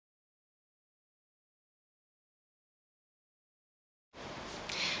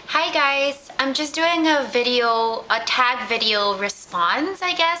Hi guys, I'm just doing a tag video response,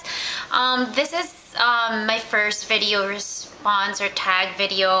 I guess. This is my first video response or tag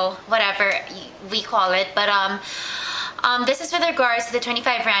video, whatever we call it. But this is with regards to the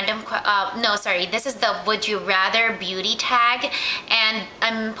 25 random, this is the Would You Rather beauty tag. And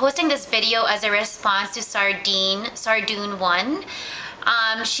I'm posting this video as a response to Sardoon1.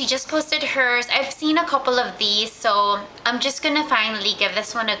 She just posted hers. I've seen a couple of these, so I'm just gonna finally give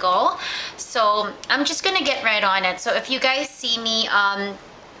this one a go. So I'm just gonna get right on it. So if you guys see me,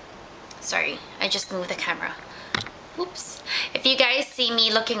 sorry, I just moved the camera. Oops. If you guys see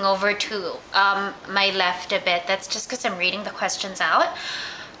me looking over to my left a bit, that's just because I'm reading the questions out.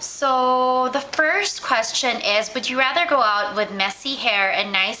 So the first question is, would you rather go out with messy hair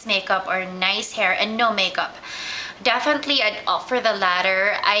and nice makeup, or nice hair and no makeup? Definitely I'd opt for the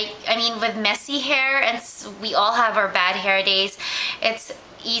latter. I mean, with messy hair, and we all have our bad hair days, it's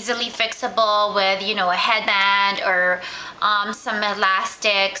easily fixable with, you know, a headband or some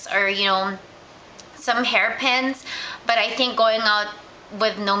elastics, or, you know, some hairpins. But I think going out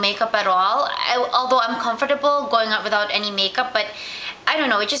with no makeup at all, although I'm comfortable going out without any makeup, but I don't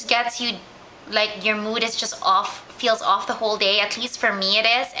know, it just gets you, like, your mood is just off, feels off the whole day. At least for me it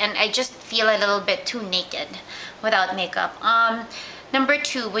is, and I just feel a little bit too naked without makeup. Number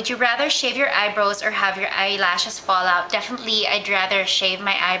 2, would you rather shave your eyebrows or have your eyelashes fall out? Definitely I'd rather shave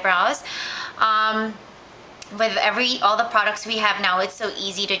my eyebrows. With all the products we have now, it's so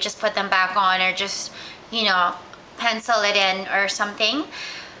easy to just put them back on, or just, you know, pencil it in or something.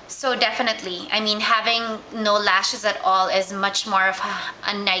 So definitely, I mean, having no lashes at all is much more of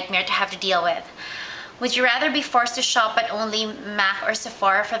a nightmare to have to deal with. Would you rather be forced to shop at only MAC or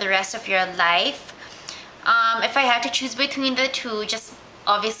Sephora for the rest of your life? If I had to choose between the two, just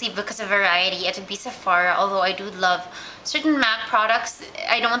obviously because of variety, it would be Sephora, although I do love certain MAC products.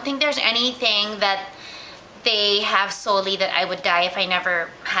 I don't think there's anything that they have solely that I would die if I never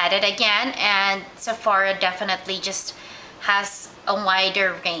had it again, and Sephora definitely just has a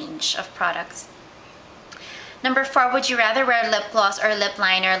wider range of products. Number 4, would you rather wear lip gloss or lip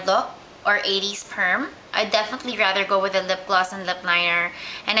liner look, or 80s perm? I'd definitely rather go with a lip gloss and lip liner.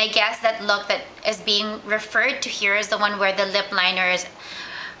 And I guess that look that is being referred to here is the one where the lip liner is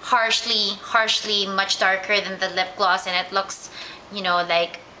harshly much darker than the lip gloss, and it looks, you know,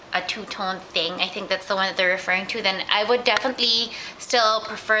 like a two-tone thing. I think that's the one that they're referring to. Then I would definitely still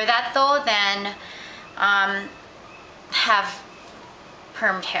prefer that, though, than have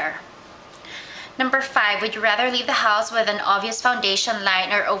permed hair. Number 5, would you rather leave the house with an obvious foundation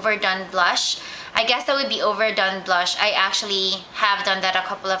line or overdone blush? I guess that would be overdone blush. I actually have done that a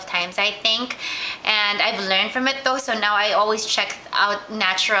couple of times, I think, and I've learned from it, though, so now I always check out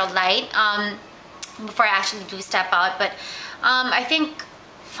natural light before I actually do step out. But I think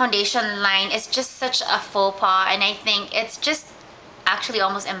foundation line is just such a faux pas, and I think it's just actually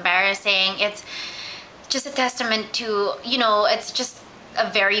almost embarrassing. It's just a testament to, you know, it's just a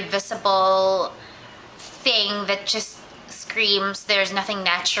very visible thing that just screams there's nothing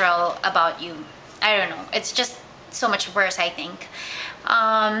natural about you. I don't know, it's just so much worse, I think.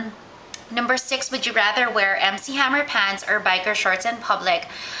 Number 6, would you rather wear MC Hammer pants or biker shorts in public?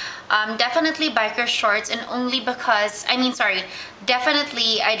 Definitely biker shorts, and only because,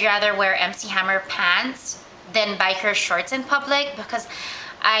 definitely I'd rather wear MC Hammer pants than biker shorts in public, because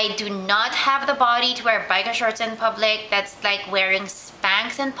I do not have the body to wear biker shorts in public. That's like wearing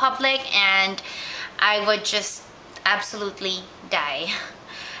Spanx in public, and I would just absolutely die.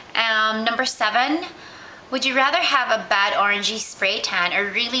 Number 7, would you rather have a bad orangey spray tan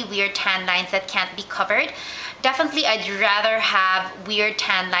or really weird tan lines that can't be covered? Definitely I'd rather have weird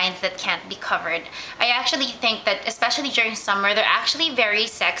tan lines that can't be covered. I actually think that, especially during summer, they're actually very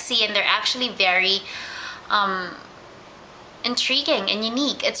sexy, and they're actually very intriguing and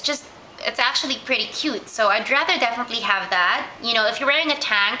unique. It's actually pretty cute. So I'd rather definitely have that. You know, if you're wearing a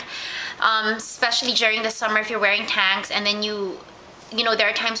tank, especially during the summer, if you're wearing tanks, and then you know, there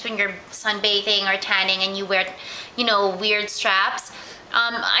are times when you're sunbathing or tanning and you wear, you know, weird straps.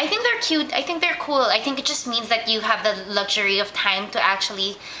 I think they're cute. I think they're cool. I think it just means that you have the luxury of time to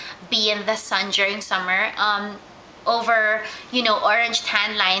actually be in the sun during summer. Over, you know, orange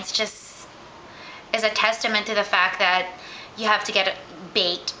tan lines just is a testament to the fact that you have to get it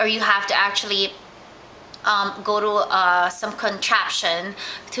baked, or you have to actually go to some contraption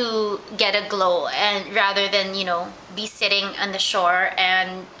to get a glow, and rather than, you know, be sitting on the shore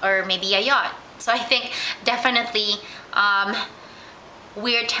or maybe a yacht. So I think definitely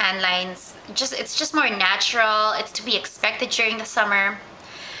weird tan lines, it's just more natural. It's to be expected during the summer.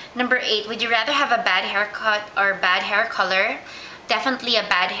 Number 8, would you rather have a bad haircut or bad hair color? definitely a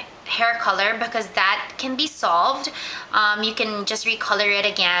bad hair color, because that can be solved. You can just recolor it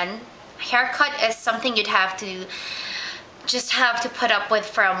again. Haircut is something you'd have to put up with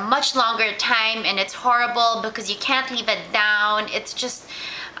for a much longer time, and it's horrible because you can't leave it down. It's just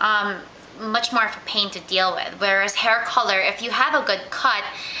much more of a pain to deal with. Whereas hair color, if you have a good cut,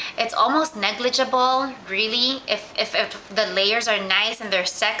 it's almost negligible, really. If the layers are nice and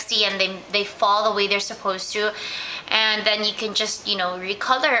they're sexy and they fall the way they're supposed to, and then you can just, you know,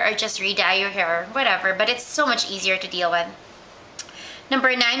 recolor or just re-dye your hair, whatever. But it's so much easier to deal with.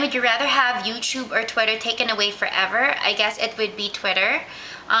 Number 9, would you rather have YouTube or Twitter taken away forever? I guess it would be Twitter.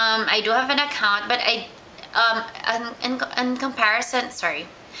 I do have an account, but in comparison, sorry,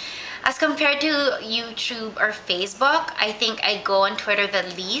 as compared to YouTube or Facebook, I think I go on Twitter the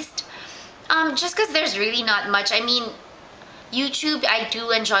least. Just because there's really not much. I mean, YouTube, I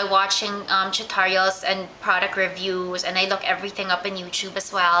do enjoy watching tutorials and product reviews, and I look everything up in YouTube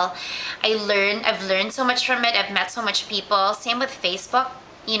as well. I've learned so much from it. I've met so much people. Same with Facebook,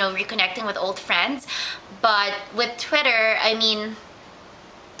 you know, reconnecting with old friends. But with Twitter, I mean,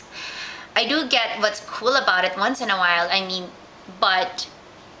 I do get what's cool about it once in a while. I mean, but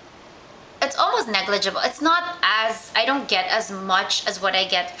it's almost negligible. It's not as, I don't get as much as what I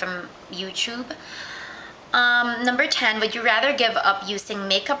get from YouTube. Number 10, would you rather give up using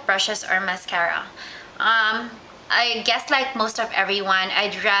makeup brushes or mascara? I guess like most of everyone,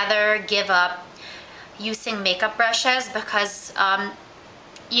 I'd rather give up using makeup brushes because,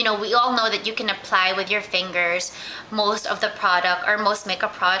 you know, we all know that you can apply with your fingers most of the product or most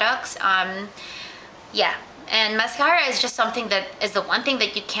makeup products. Yeah, and mascara is just something that is the one thing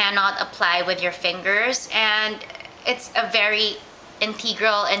that you cannot apply with your fingers, and it's a very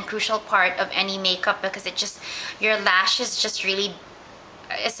integral and crucial part of any makeup because it just, your lashes just really,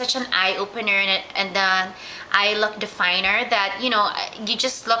 it's such an eye-opener and an eye look definer that, you know, you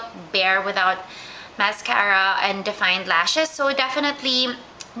just look bare without mascara and defined lashes. So definitely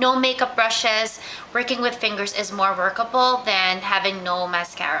no makeup brushes. Working with fingers is more workable than having no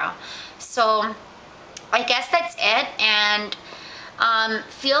mascara. So I guess that's it, and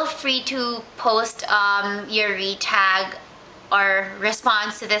feel free to post your retag or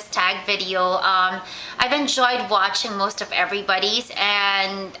response to this tag video. I've enjoyed watching most of everybody's,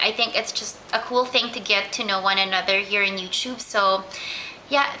 and I think it's just a cool thing to get to know one another here in YouTube. So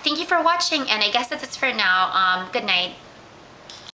yeah, thank you for watching, and I guess that's it for now. Good night.